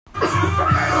I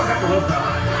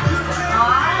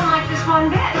don't like this one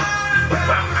bit.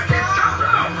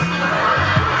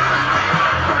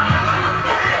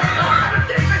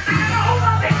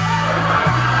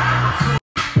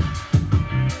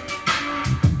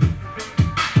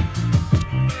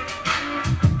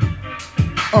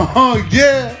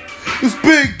 Yeah. It's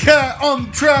Bigcat on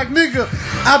the track, nigga.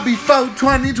 I be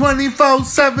 420,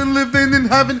 24/7, living in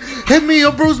heaven. Hit me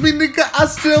or bruise me, nigga. I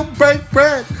still break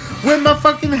bread with my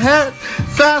fucking head.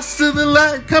 Faster than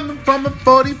light, coming from a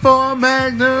 44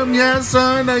 Magnum. Yeah,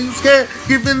 son, are you scared?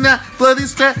 Giving that bloody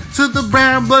strap to the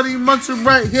brown bloody muncher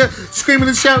right here. Screaming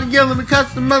and shouting, yelling to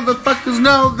catch the motherfuckers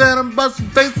know that I'm busting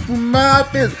faces with my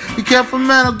fist. Be careful,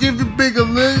 man, I'll give you bigger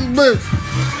lips.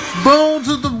 Bone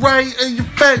to the right of your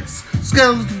face.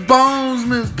 Skeleton bones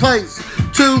misplaced.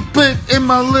 Toothpick in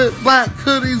my lip. Black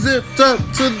hoodie zipped up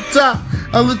to the top.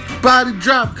 I let your body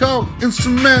drop. Cold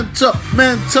instrumental.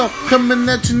 Mental. Coming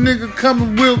at you, nigga.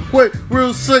 Coming real quick.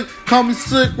 Real sick. Call me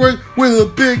sick Rick with a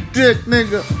big dick,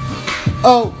 nigga.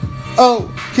 Oh.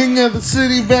 King of the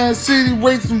city. Van City.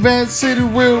 Racing Van City.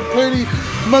 Real pretty.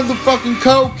 Motherfucking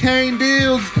cocaine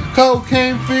deals.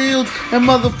 Cocaine fields. And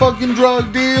motherfucking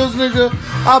drug deals, nigga.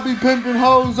 I'll be pimping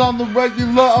hoes on the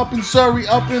regular up in Surrey,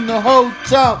 up in the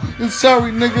hotel in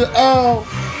Surrey, nigga. Oh,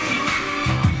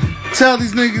 tell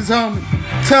these niggas, homie.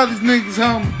 Tell these niggas,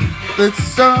 homie. It's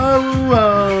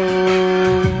sorrow.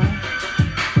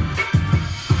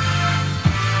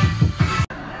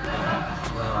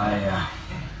 Well,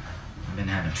 I've been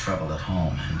having trouble at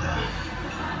home, and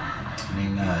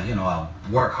I'll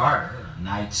work harder,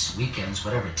 nights, weekends,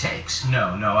 whatever it takes.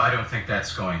 No, I don't think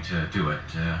that's going to do it.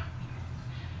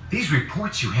 These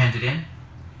reports you handed in,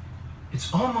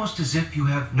 it's almost as if you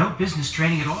have no business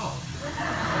training at all.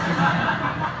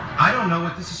 I don't know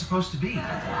what this is supposed to be.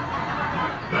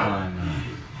 Well, I'm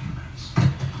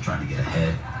trying to get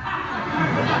ahead.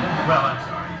 Well, I'm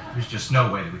sorry. There's just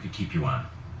no way that we could keep you on.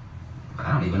 But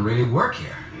I don't even really work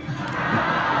here.